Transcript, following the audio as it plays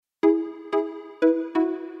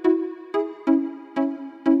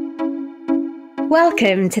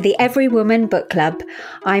Welcome to the Every Woman Book Club.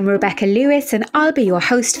 I'm Rebecca Lewis and I'll be your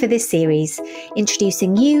host for this series,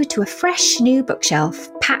 introducing you to a fresh new bookshelf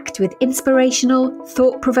packed with inspirational,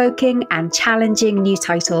 thought-provoking and challenging new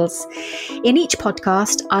titles. In each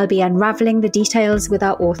podcast, I'll be unravelling the details with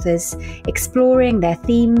our authors, exploring their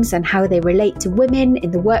themes and how they relate to women in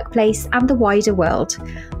the workplace and the wider world.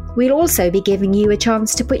 We'll also be giving you a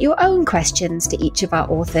chance to put your own questions to each of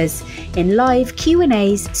our authors in live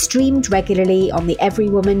Q&As streamed regularly on the Every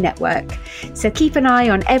Woman network. So keep an eye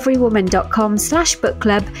on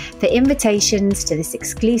everywoman.com/bookclub for invitations to this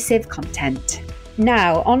exclusive content.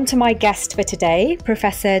 Now, on to my guest for today,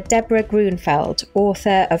 Professor Deborah Gruenfeld,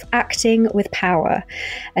 author of Acting with Power.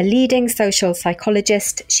 A leading social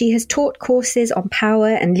psychologist, she has taught courses on power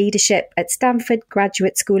and leadership at Stanford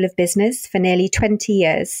Graduate School of Business for nearly 20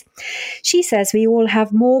 years. She says we all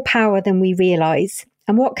have more power than we realise,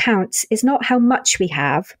 and what counts is not how much we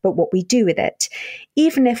have, but what we do with it,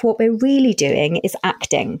 even if what we're really doing is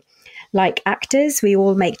acting. Like actors, we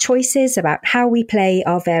all make choices about how we play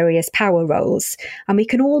our various power roles, and we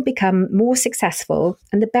can all become more successful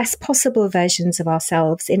and the best possible versions of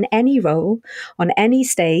ourselves in any role, on any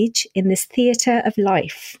stage, in this theatre of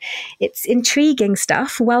life. It's intriguing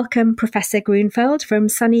stuff. Welcome, Professor Gruenfeld from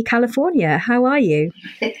sunny California. How are you?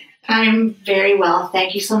 I'm very well.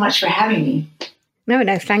 Thank you so much for having me.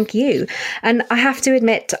 No, thank you. And I have to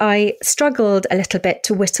admit, I struggled a little bit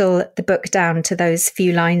to whittle the book down to those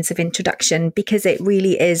few lines of introduction because it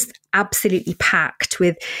really is absolutely packed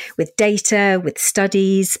with data, with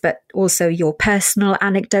studies, but also your personal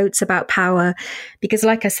anecdotes about power. Because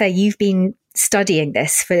like I say, you've been studying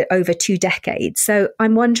this for over 2 decades. So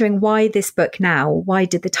I'm wondering why this book now? Why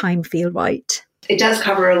did the time feel right? It does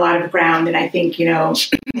cover a lot of ground, and I think,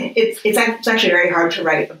 it's actually very hard to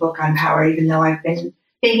write a book on power, even though I've been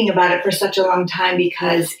thinking about it for such a long time,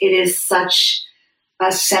 because it is such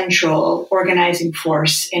a central organizing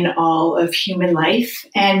force in all of human life.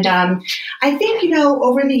 And I think,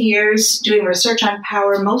 over the years doing research on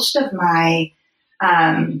power, most of my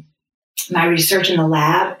research in the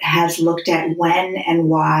lab has looked at when and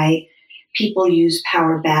why people use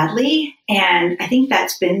power badly. And I think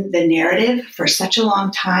that's been the narrative for such a long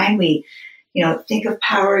time. We, think of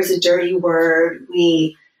power as a dirty word.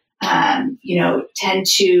 We, tend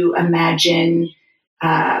to imagine,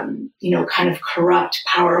 kind of corrupt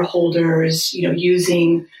power holders,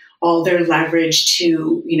 using all their leverage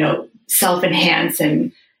to, self-enhance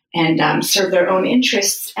and serve their own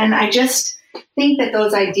interests. And I just think that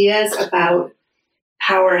those ideas about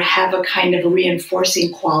power have a kind of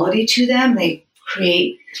reinforcing quality to them. They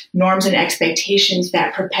create norms and expectations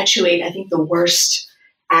that perpetuate, I think, the worst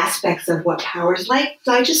aspects of what power is like.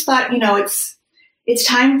 So I just thought, it's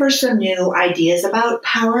time for some new ideas about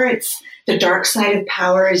power. It's the dark side of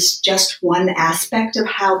power is just one aspect of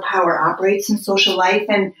how power operates in social life.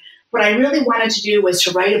 And what I really wanted to do was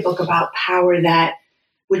to write a book about power that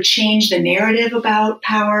would change the narrative about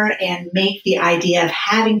power and make the idea of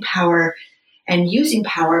having power and using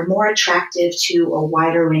power more attractive to a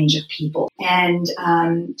wider range of people, and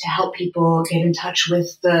to help people get in touch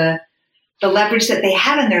with the leverage that they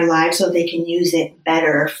have in their lives so they can use it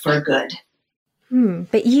better for good.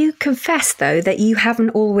 But you confess, though, that you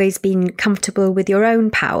haven't always been comfortable with your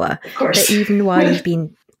own power. Of course. That even while you've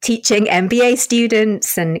been teaching MBA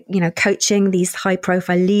students and, coaching these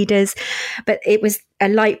high-profile leaders. But it was a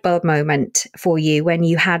light bulb moment for you when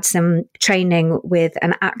you had some training with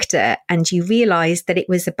an actor and you realized that it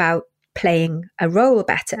was about playing a role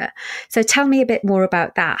better. So tell me a bit more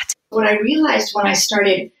about that. What I realized when I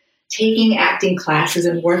started taking acting classes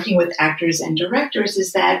and working with actors and directors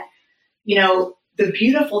is that, the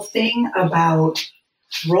beautiful thing about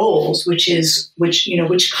roles, which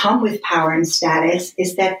come with power and status,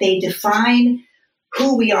 is that they define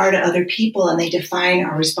who we are to other people and they define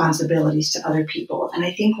our responsibilities to other people. And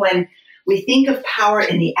I think when we think of power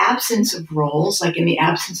in the absence of roles, like in the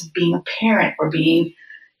absence of being a parent or being,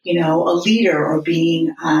 a leader or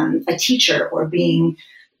being a teacher or being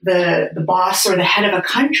the boss or the head of a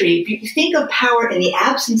country, if you think of power in the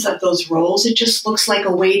absence of those roles, it just looks like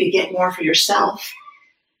a way to get more for yourself.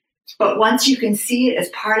 But once you can see it as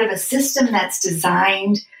part of a system that's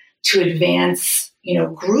designed to advance,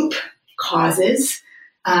 group causes,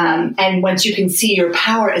 and once you can see your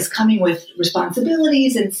power as coming with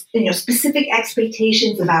responsibilities and, specific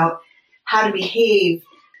expectations about how to behave,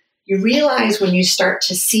 you realize when you start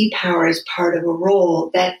to see power as part of a role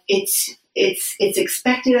that it's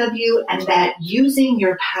expected of you, and that using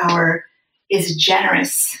your power is a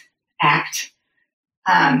generous act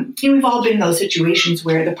We've all been in those situations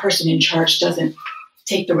where the person in charge doesn't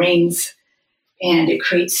take the reins, and it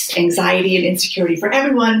creates anxiety and insecurity for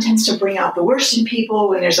everyone, tends to bring out the worst in people.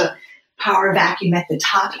 When there's a power vacuum at the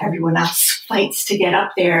top, everyone else fights to get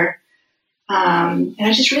up there. And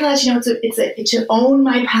I just realized, it's to own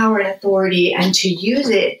my power and authority and to use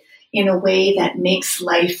it in a way that makes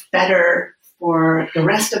life better for the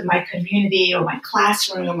rest of my community or my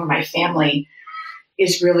classroom or my family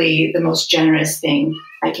is really the most generous thing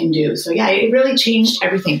I can do. So yeah, it really changed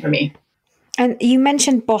everything for me. And you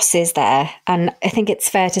mentioned bosses there, and I think it's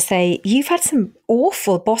fair to say you've had some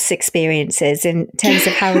awful boss experiences in terms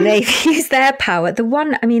of how they've used their power. The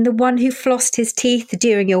one who flossed his teeth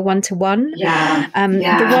during your one-to-one.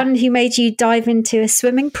 The one who made you dive into a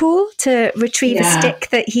swimming pool to retrieve a stick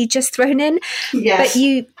that he'd just thrown in. Yes.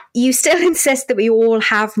 But you still insist that we all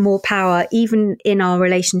have more power, even in our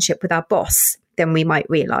relationship with our boss, than we might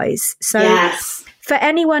realize. So yes. For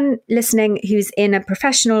anyone listening who's in a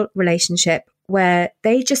professional relationship where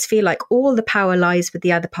they just feel like all the power lies with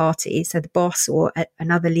the other party, so the boss or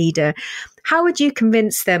another leader, how would you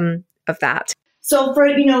convince them of that? So for,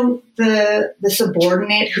 the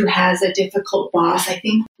subordinate who has a difficult boss, I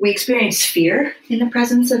think we experience fear in the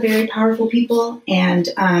presence of very powerful people, and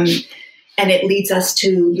it leads us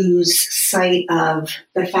to lose sight of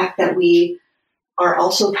the fact that we are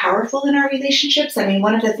also powerful in our relationships. I mean,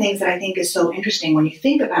 one of the things that I think is so interesting when you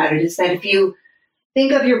think about it is that if you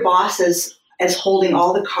think of your boss as holding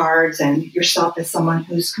all the cards and yourself as someone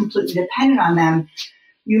who's completely dependent on them,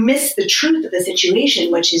 you miss the truth of the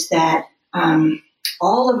situation, which is that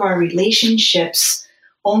all of our relationships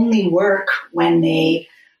only work when they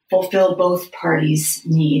fulfill both parties'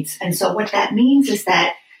 needs. And so what that means is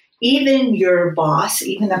that even your boss,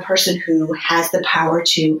 even the person who has the power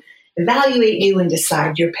to evaluate you and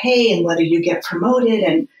decide your pay and whether you get promoted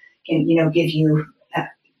and give you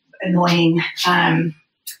annoying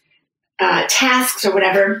tasks or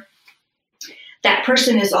whatever, that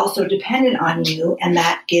person is also dependent on you, and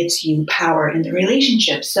that gives you power in the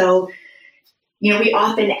relationship. So, we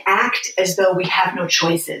often act as though we have no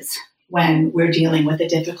choices when we're dealing with a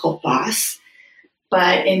difficult boss.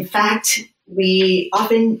 But in fact, we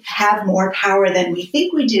often have more power than we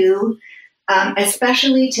think we do,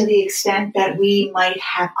 especially to the extent that we might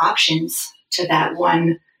have options to that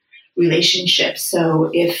one relationship. So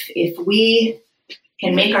if we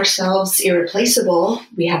can make ourselves irreplaceable,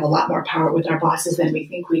 we have a lot more power with our bosses than we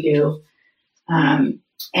think we do.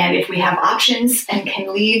 And if we have options and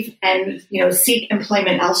can leave and seek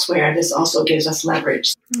employment elsewhere, this also gives us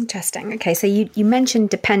leverage. Interesting. Okay, so you mentioned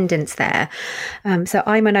dependence there. So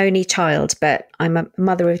I'm an only child, but I'm a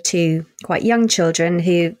mother of two quite young children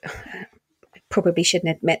who probably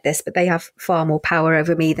shouldn't admit this, but they have far more power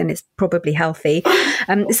over me than is probably healthy.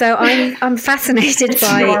 So I'm fascinated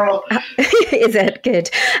by. Is it good?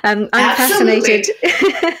 I'm Absolutely.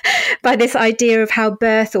 fascinated by this idea of how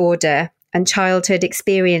birth order and childhood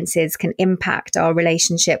experiences can impact our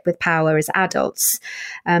relationship with power as adults.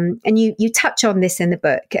 And you touch on this in the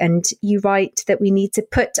book, and you write that we need to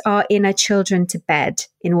put our inner children to bed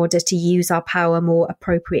in order to use our power more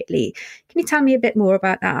appropriately. Can you tell me a bit more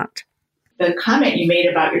about that? The comment you made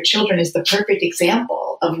about your children is the perfect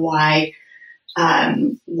example of why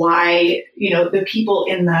the people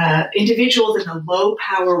the individuals in the low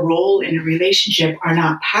power role in a relationship are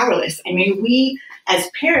not powerless. I mean, we as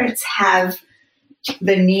parents have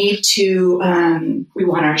the need to, we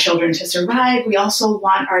want our children to survive. We also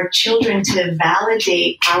want our children to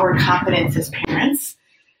validate our competence as parents.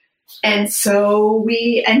 And so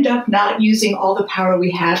we end up not using all the power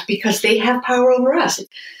we have because they have power over us.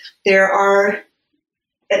 There are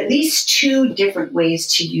at least two different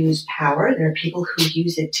ways to use power. There are people who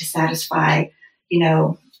use it to satisfy,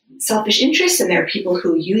 selfish interests, and there are people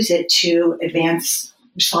who use it to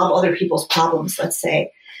solve other people's problems, let's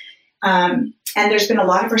say. And there's been a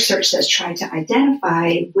lot of research that's trying to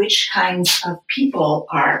identify which kinds of people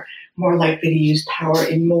are more likely to use power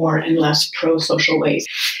in more and less pro-social ways.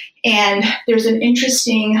 And there's an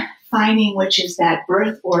interesting finding, which is that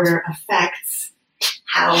birth order affects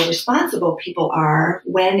how responsible people are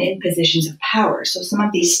when in positions of power. So some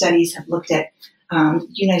of these studies have looked at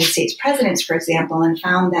United States presidents, for example, and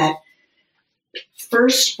found that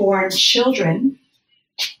firstborn children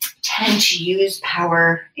tend to use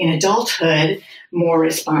power in adulthood more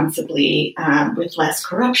responsibly, with less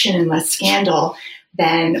corruption and less scandal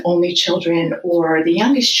than only children or the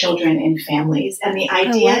youngest children in families. And the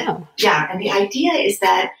idea, and the idea is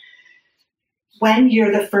that when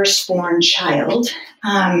you're the firstborn child,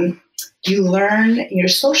 you're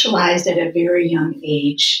socialized at a very young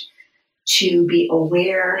age to be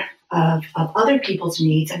aware of other people's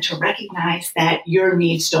needs and to recognize that your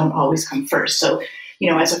needs don't always come first. So,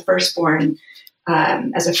 as a firstborn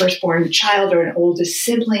child or an oldest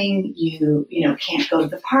sibling, you can't go to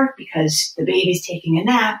the park because the baby's taking a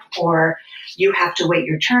nap, or you have to wait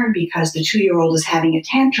your turn because the 2-year-old is having a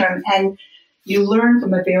tantrum. And you learn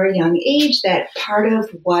from a very young age that part of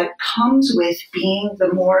what comes with being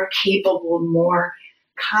the more capable, more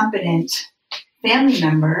competent family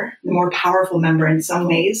member, the more powerful member in some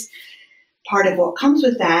ways, part of what comes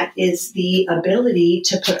with that is the ability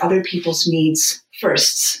to put other people's needs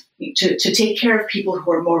first, to take care of people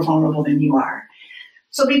who are more vulnerable than you are.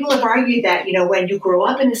 So people have argued that, when you grow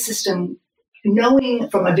up in a system, knowing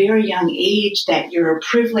from a very young age that your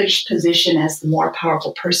privileged position as the more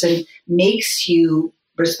powerful person makes you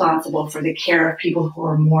responsible for the care of people who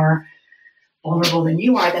are more vulnerable than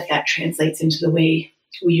you are, that translates into the way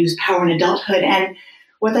we use power in adulthood. And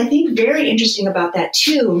what I think very interesting about that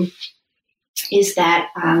too is that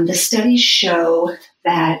the studies show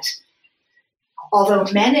that although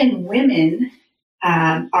men and women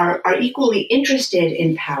are equally interested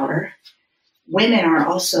in power, women are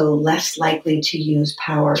also less likely to use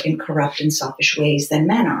power in corrupt and selfish ways than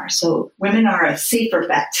men are. So women are a safer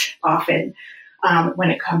bet often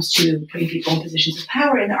when it comes to putting people in positions of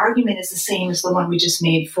power. And the argument is the same as the one we just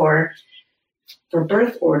made for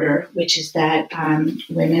birth order, which is that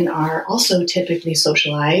women are also typically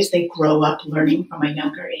socialized. They grow up learning from a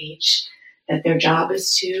younger age that their job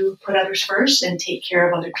is to put others first and take care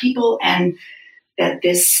of other people, and that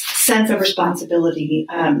this sense of responsibility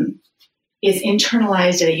is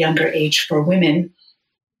internalized at a younger age for women,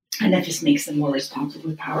 and that just makes them more responsible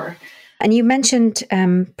with power. And you mentioned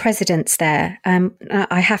presidents there.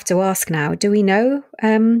 I have to ask now, do we know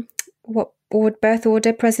what birth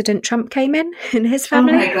order President Trump came in his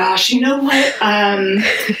family? Oh my gosh, you know what?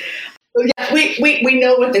 Yeah, we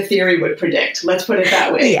know what the theory would predict. Let's put it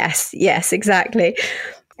that way. Yes, exactly.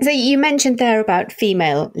 So you mentioned there about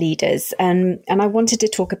female leaders, and I wanted to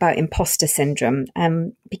talk about imposter syndrome,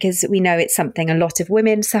 because we know it's something a lot of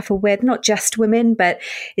women suffer with, not just women, but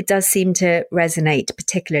it does seem to resonate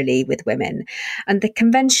particularly with women. And the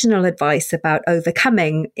conventional advice about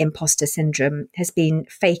overcoming imposter syndrome has been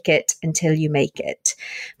fake it until you make it.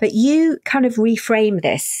 But you kind of reframe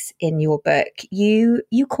this in your book. You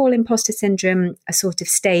call imposter syndrome a sort of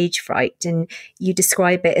stage fright, and you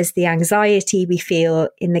describe it as the anxiety we feel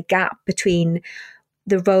in the gap between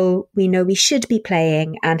the role we know we should be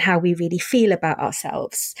playing and how we really feel about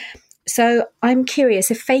ourselves. So I'm curious,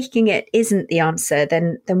 if faking it isn't the answer,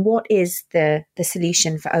 then what is the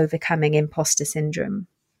solution for overcoming imposter syndrome?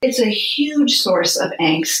 It's a huge source of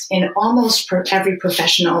angst in almost every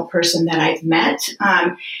professional person that I've met.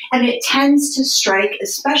 And it tends to strike,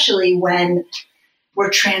 especially when we're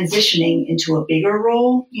transitioning into a bigger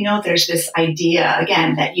role. There's this idea,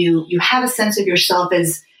 again, that you have a sense of yourself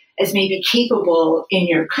as maybe capable in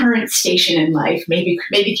your current station in life, maybe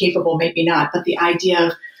capable, maybe not, but the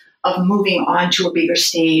idea of moving on to a bigger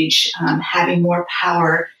stage, having more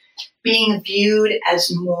power, being viewed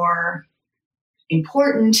as more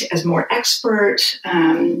important, as more expert.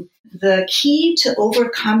 The key to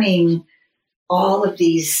overcoming all of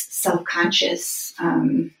these self-conscious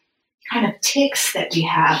kind of tics that we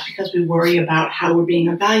have because we worry about how we're being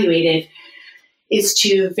evaluated is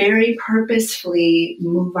to very purposefully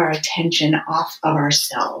move our attention off of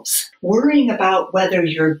ourselves. Worrying about whether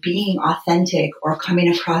you're being authentic or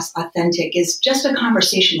coming across authentic is just a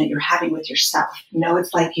conversation that you're having with yourself.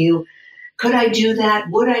 It's like could I do that?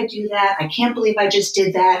 Would I do that? I can't believe I just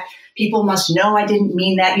did that. People must know I didn't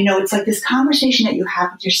mean that. It's like this conversation that you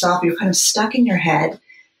have with yourself. You're kind of stuck in your head.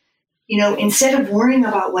 Instead of worrying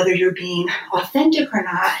about whether you're being authentic or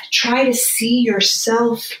not, try to see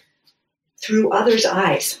yourself through others'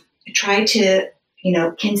 eyes. Try to,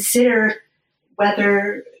 consider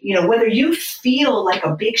whether you feel like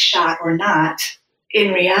a big shot or not.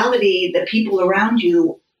 In reality, the people around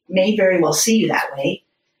you may very well see you that way.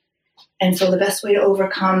 And so the best way to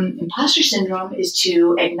overcome imposter syndrome is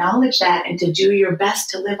to acknowledge that and to do your best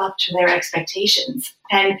to live up to their expectations.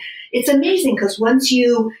 And it's amazing because once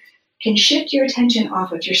you can shift your attention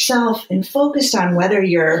off of yourself and focus on whether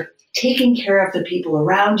you're taking care of the people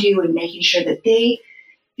around you and making sure that they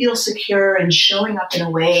feel secure and showing up in a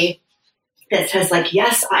way that says like,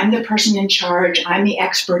 yes, I'm the person in charge. I'm the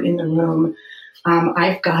expert in the room.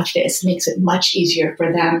 I've got this. Makes it much easier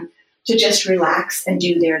for them to just relax and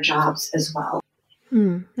do their jobs as well.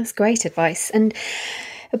 That's great advice. And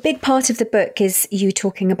A big part of the book is you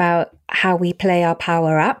talking about how we play our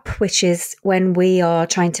power up, which is when we are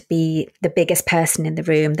trying to be the biggest person in the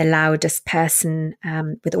room, the loudest person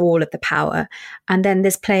with all of the power. And then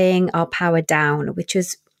there's playing our power down, which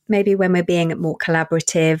is maybe when we're being more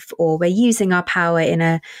collaborative or we're using our power in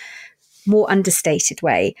a more understated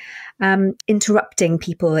way. Interrupting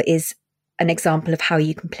people is an example of how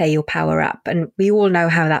you can play your power up. And we all know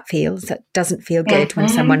how that feels. It doesn't feel good when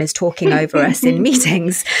someone is talking over us in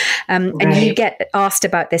meetings. And you get asked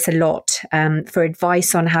about this a lot for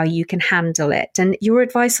advice on how you can handle it. And your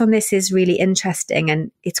advice on this is really interesting.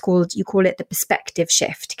 And you call it the perspective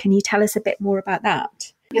shift. Can you tell us a bit more about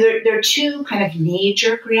that? There are two kind of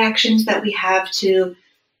knee-jerk reactions that we have to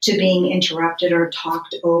being interrupted or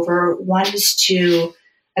talked over. One is to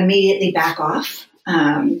immediately back off.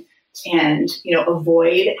 And,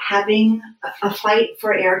 avoid having a fight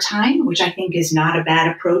for airtime, which I think is not a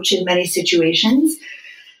bad approach in many situations.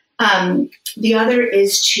 The other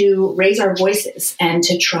is to raise our voices and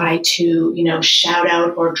to try to, shout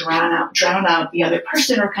out or drown out the other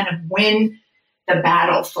person, or kind of win the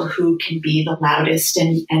battle for who can be the loudest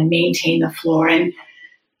and maintain the floor. And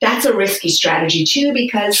that's a risky strategy too,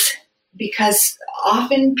 because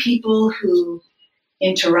often people who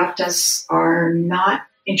interrupt us are not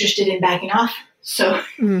interested in backing off. So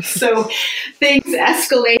things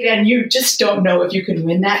escalate and you just don't know if you can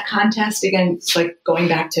win that contest. Again, it's like going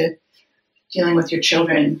back to dealing with your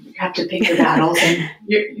children. You have to pick your battles and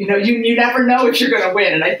you never know if you're going to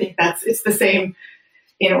win. And I think it's the same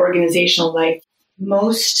in organizational life.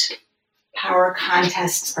 Most power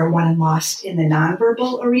contests are won and lost in the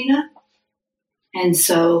nonverbal arena. And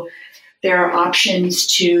so there are options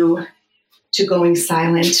to going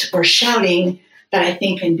silent or shouting that I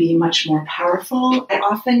think can be much more powerful. I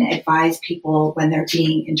often advise people when they're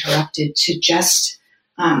being interrupted to just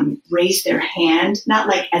raise their hand, not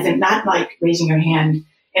like raising your hand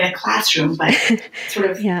in a classroom, but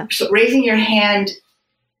sort of so raising your hand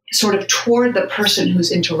sort of toward the person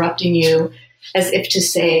who's interrupting you, as if to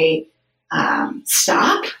say,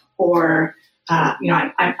 stop, or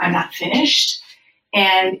I'm not finished.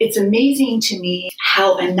 And it's amazing to me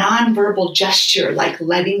how a nonverbal gesture, like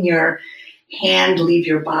letting your hand leave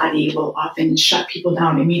your body, will often shut people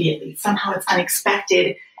down immediately. Somehow it's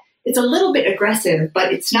unexpected. It's a little bit aggressive,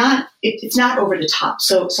 but it's not over the top.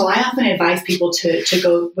 So I often advise people to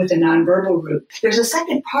go with a nonverbal route. There's a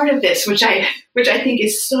second part of this, which I think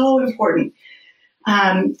is so important.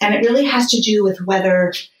 And it really has to do with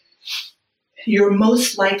whether you're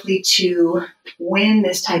most likely to win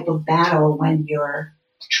this type of battle when you're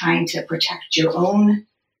trying to protect your own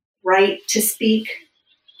right to speak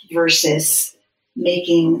versus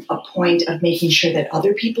making a point of making sure that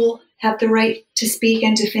other people have the right to speak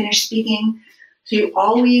and to finish speaking. So you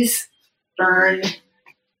always earn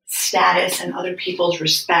status and other people's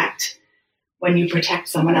respect when you protect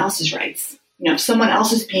someone else's rights. If someone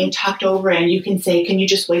else is being talked over and you can say, can you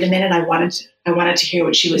just wait a minute? I wanted to hear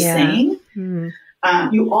what she was saying.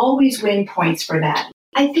 You always win points for that.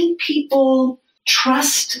 I think people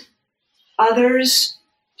trust others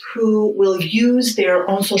who will use their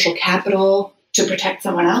own social capital to protect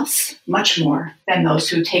someone else much more than those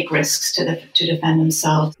who take risks to defend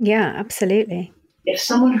themselves. Yeah, absolutely. If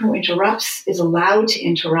someone who interrupts is allowed to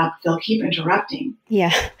interrupt, they'll keep interrupting.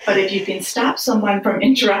 Yeah. But if you can stop someone from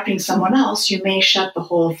interrupting someone else, you may shut the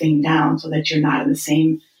whole thing down so that you're not in the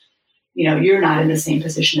same, you're not in the same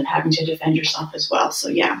position of having to defend yourself as well. So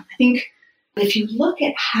yeah, I think if you look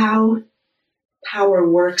at how power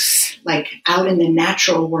works, like out in the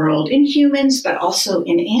natural world, in humans, but also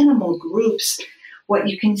in animal groups, what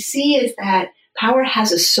you can see is that power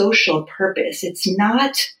has a social purpose. It's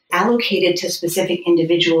not allocated to specific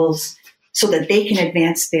individuals so that they can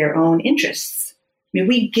advance their own interests. I mean,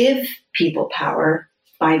 we give people power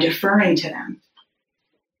by deferring to them.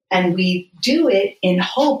 And we do it in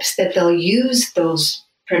hopes that they'll use those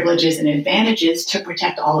privileges and advantages to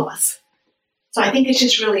protect all of us. So I think it's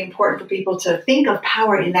just really important for people to think of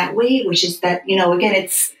power in that way, which is that, again,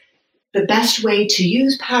 it's the best way to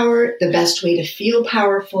use power, the best way to feel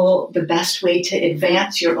powerful, the best way to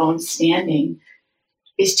advance your own standing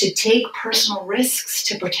is to take personal risks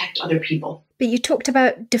to protect other people. But you talked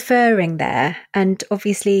about deferring there, and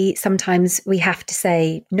obviously sometimes we have to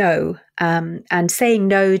say no, and saying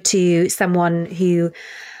no to someone who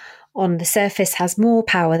on the surface has more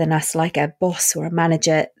power than us, like a boss or a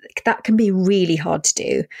manager, that can be really hard to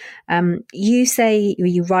do.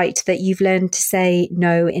 You write that you've learned to say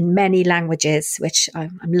no in many languages, which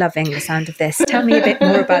I'm loving the sound of this. Tell me a bit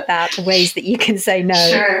more about that, the ways that you can say no.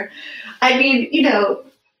 Sure. I mean,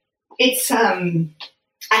 it's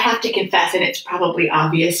I have to confess, and it's probably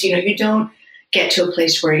obvious, you don't get to a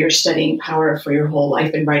place where you're studying power for your whole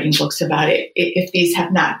life and writing books about it if these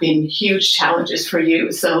have not been huge challenges for you.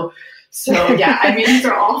 So yeah, I mean, these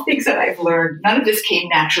are all things that I've learned. None of this came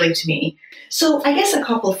naturally to me. So I guess a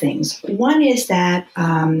couple things. One is that,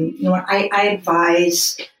 I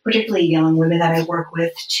advise particularly young women that I work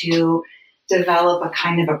with to develop a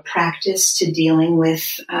kind of a practice to dealing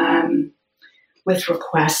with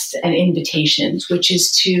requests and invitations, which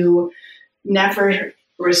is to never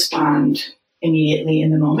respond immediately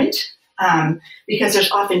in the moment, because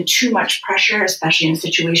there's often too much pressure, especially in a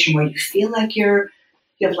situation where you feel like you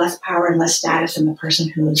have less power and less status than the person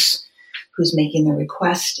who's making the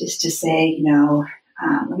request, is to say,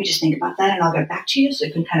 let me just think about that and I'll get back to you, so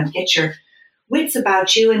you can kind of get your wits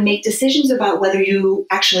about you and make decisions about whether you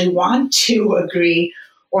actually want to agree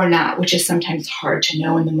or not, which is sometimes hard to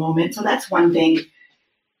know in the moment. So that's one thing.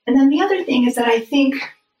 And then the other thing is that I think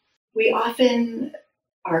we often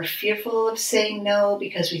are fearful of saying no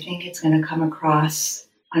because we think it's going to come across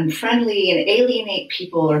unfriendly and alienate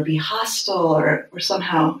people or be hostile or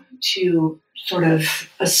somehow too sort of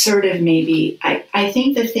assertive maybe. I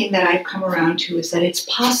think the thing that I've come around to is that it's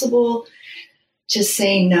possible to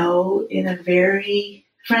say no in a very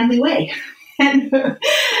friendly way and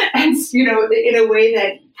in a way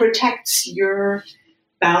that protects your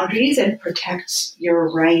boundaries and protects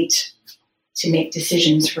your right to make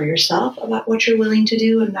decisions for yourself about what you're willing to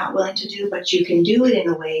do and not willing to do, but you can do it in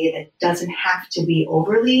a way that doesn't have to be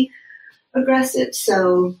overly aggressive.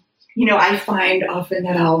 So, I find often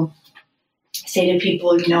that I'll say to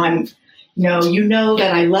people, that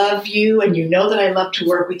I love you and that I love to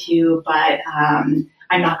work with you, but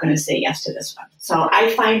I'm not going to say yes to this one. So I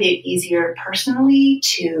find it easier personally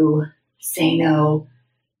to say no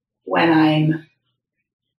when I'm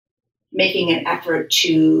making an effort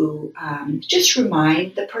to just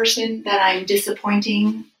remind the person that I'm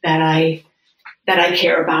disappointing, that I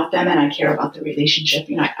care about them and I care about the relationship.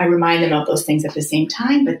 I remind them of those things at the same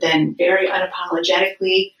time, but then very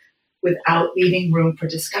unapologetically, without leaving room for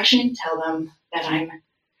discussion, tell them that I'm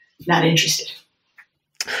not interested.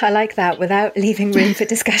 I like that, without leaving room for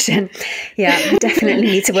discussion. Yeah, I definitely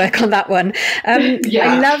need to work on that one.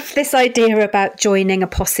 I love this idea about joining a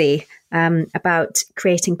posse, about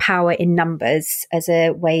creating power in numbers as a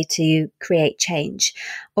way to create change.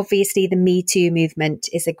 Obviously, the Me Too movement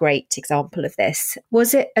is a great example of this.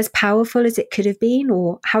 Was it as powerful as it could have been,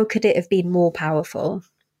 or how could it have been more powerful?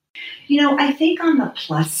 I think on the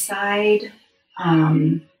plus side,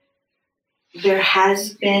 there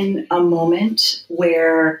has been a moment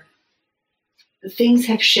where things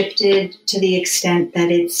have shifted to the extent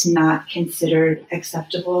that it's not considered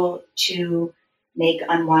acceptable to make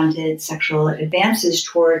unwanted sexual advances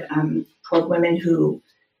toward women who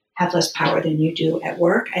have less power than you do at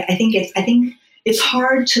work. I think it's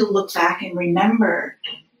hard to look back and remember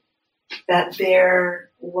that there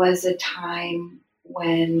was a time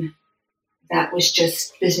when that was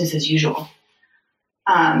just business as usual.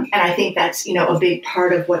 And I think that's, a big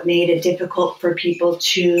part of what made it difficult for people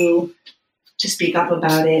to speak up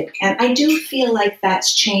about it. And I do feel like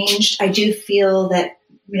that's changed. I do feel that,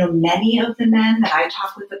 many of the men that I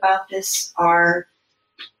talk with about this are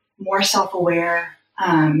more self-aware,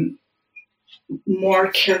 more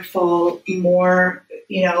careful, more,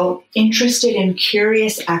 interested and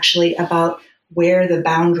curious actually about where the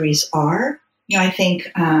boundaries are. I think,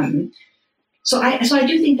 so I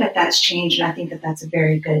do think that that's changed, and I think that that's a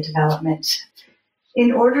very good development.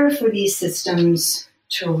 In order for these systems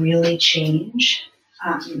to really change,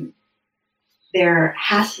 there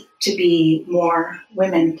has to be more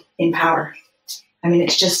women in power. I mean,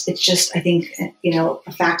 it's just, I think,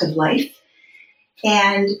 a fact of life.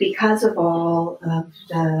 And because of all of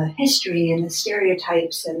the history and the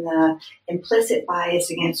stereotypes and the implicit bias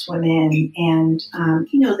against women and,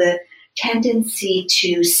 the tendency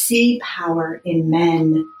to see power in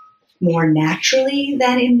men more naturally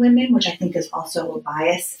than in women, which I think is also a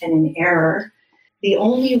bias and an error, the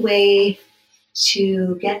only way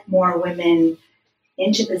to get more women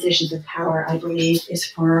into positions of power, I believe, is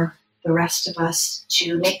for the rest of us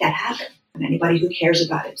to make that happen, and anybody who cares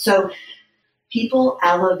about it. So people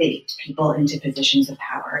elevate people into positions of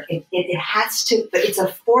power. It has to, but it's a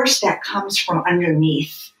force that comes from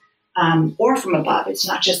underneath or from above. It's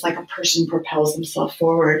not just like a person propels himself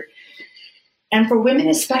forward. And for women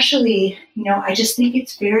especially, I just think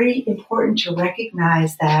it's very important to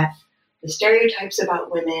recognize that the stereotypes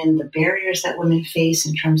about women, the barriers that women face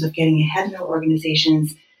in terms of getting ahead in their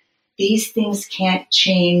organizations, these things can't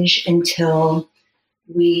change until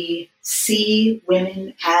we see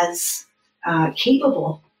women as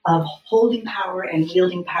capable of holding power and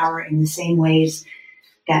wielding power in the same ways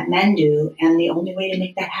that men do. And the only way to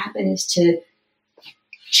make that happen is to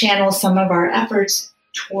channel some of our efforts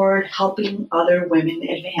toward helping other women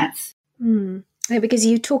advance. Yeah, because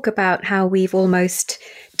you talk about how we've almost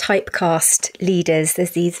typecast leaders.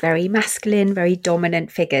 There's these very masculine, very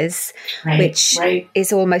dominant figures, which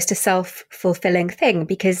is almost a self-fulfilling thing,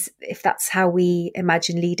 because if that's how we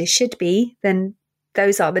imagine leaders should be, then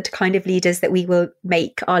those are the kind of leaders that we will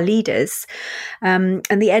make our leaders. And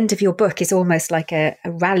the end of your book is almost like a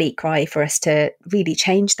rally cry for us to really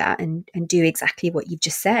change that and do exactly what you've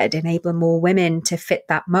just said, enable more women to fit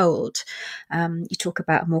that mold. You talk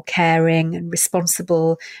about a more caring and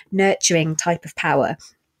responsible, nurturing type of power.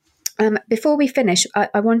 Before we finish,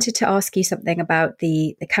 I wanted to ask you something about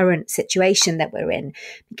the current situation that we're in,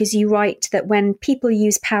 because you write that when people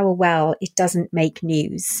use power well, it doesn't make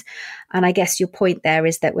news. And I guess your point there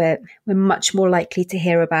is that we're much more likely to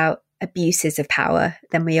hear about abuses of power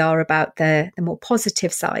than we are about the more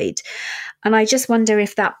positive side. And I just wonder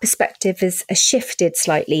if that perspective has shifted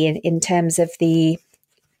slightly in terms of the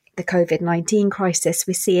COVID-19 crisis.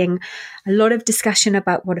 We're seeing a lot of discussion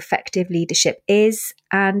about what effective leadership is,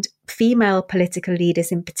 and female political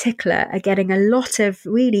leaders in particular are getting a lot of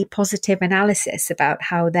really positive analysis about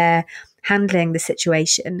how they're handling the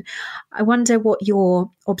situation. I wonder what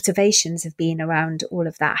your observations have been around all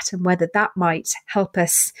of that, and whether that might help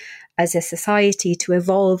us as a society to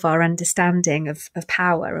evolve our understanding of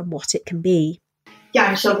power and what it can be. Yeah,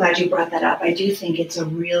 I'm so glad you brought that up. I do think it's a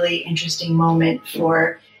really interesting moment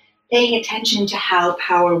for paying attention to how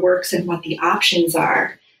power works and what the options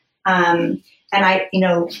are. And I,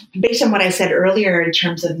 based on what I said earlier in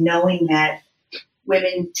terms of knowing that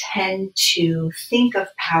women tend to think of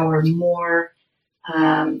power more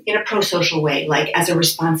in a pro-social way, like as a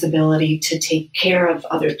responsibility to take care of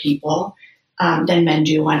other people than men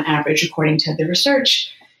do on average, according to the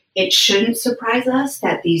research. It shouldn't surprise us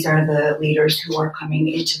that these are the leaders who are coming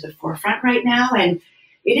into the forefront right now. And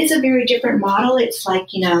it is a very different model. It's like,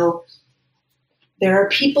 there are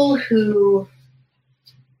people who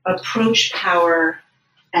approach power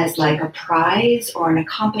as like a prize or an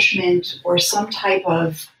accomplishment or some type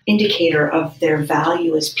of indicator of their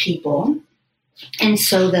value as people. And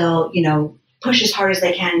so they'll, push as hard as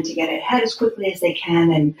they can to get ahead as quickly as they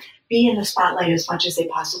can and be in the spotlight as much as they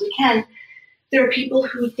possibly can. There are people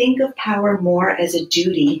who think of power more as a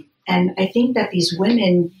duty. And I think that these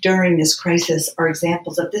women during this crisis are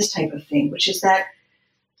examples of this type of thing, which is that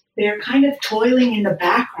they're kind of toiling in the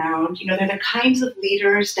background. They're the kinds of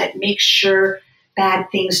leaders that make sure bad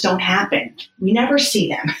things don't happen. We never see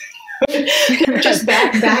them. They're just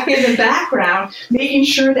back in the background, making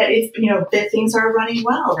sure that it's, that things are running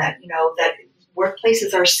well, that, that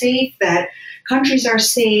workplaces are safe, that countries are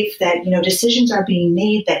safe, that, decisions are being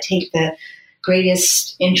made that take the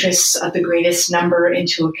greatest interests of the greatest number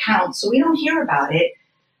into account. So we don't hear about it.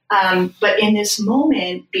 But in this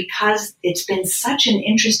moment, because it's been such an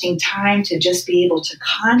interesting time to just be able to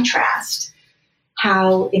contrast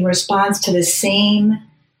how, in response to the same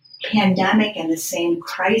pandemic and the same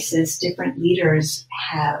crisis, different leaders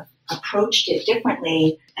have approached it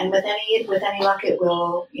differently. And with any luck, it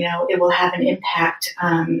will have an impact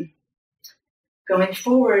going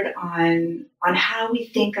forward on how we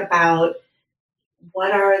think about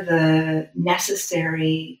what are the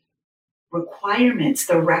necessary requirements,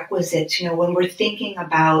 the requisites, when we're thinking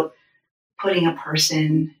about putting a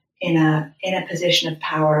person in a position of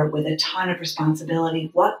power with a ton of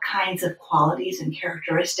responsibility, what kinds of qualities and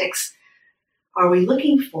characteristics are we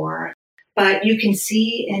looking for? But you can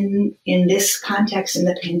see in this context, in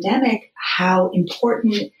the pandemic, how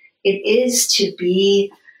important it is to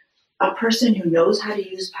be a person who knows how to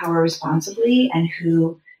use power responsibly and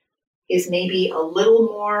who is maybe a little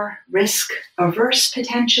more risk averse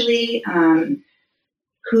potentially,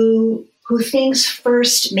 who thinks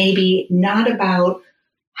first maybe not about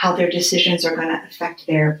how their decisions are going to affect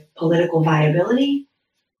their political viability,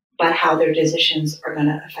 but how their decisions are going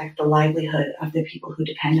to affect the livelihood of the people who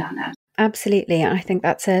depend on them. Absolutely. I think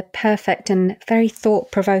that's a perfect and very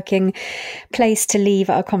thought-provoking place to leave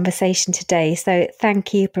our conversation today. So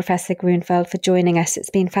thank you, Professor Gruenfeld, for joining us. It's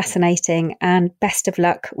been fascinating, and best of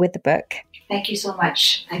luck with the book. Thank you so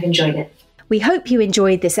much. I've enjoyed it. We hope you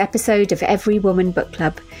enjoyed this episode of Every Woman Book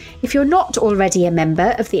Club. If you're not already a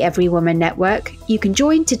member of the Every Woman Network, you can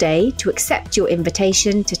join today to accept your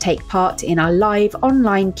invitation to take part in our live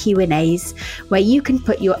online Q&As, where you can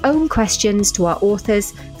put your own questions to our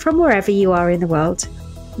authors from wherever you are in the world.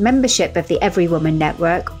 Membership of the Every Woman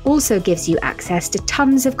Network also gives you access to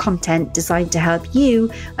tons of content designed to help you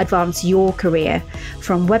advance your career,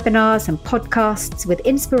 from webinars and podcasts with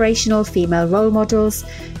inspirational female role models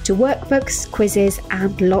to workbooks, quizzes,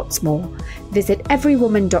 and lots more. Visit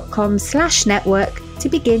everywoman.com/network to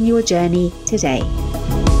begin your journey today.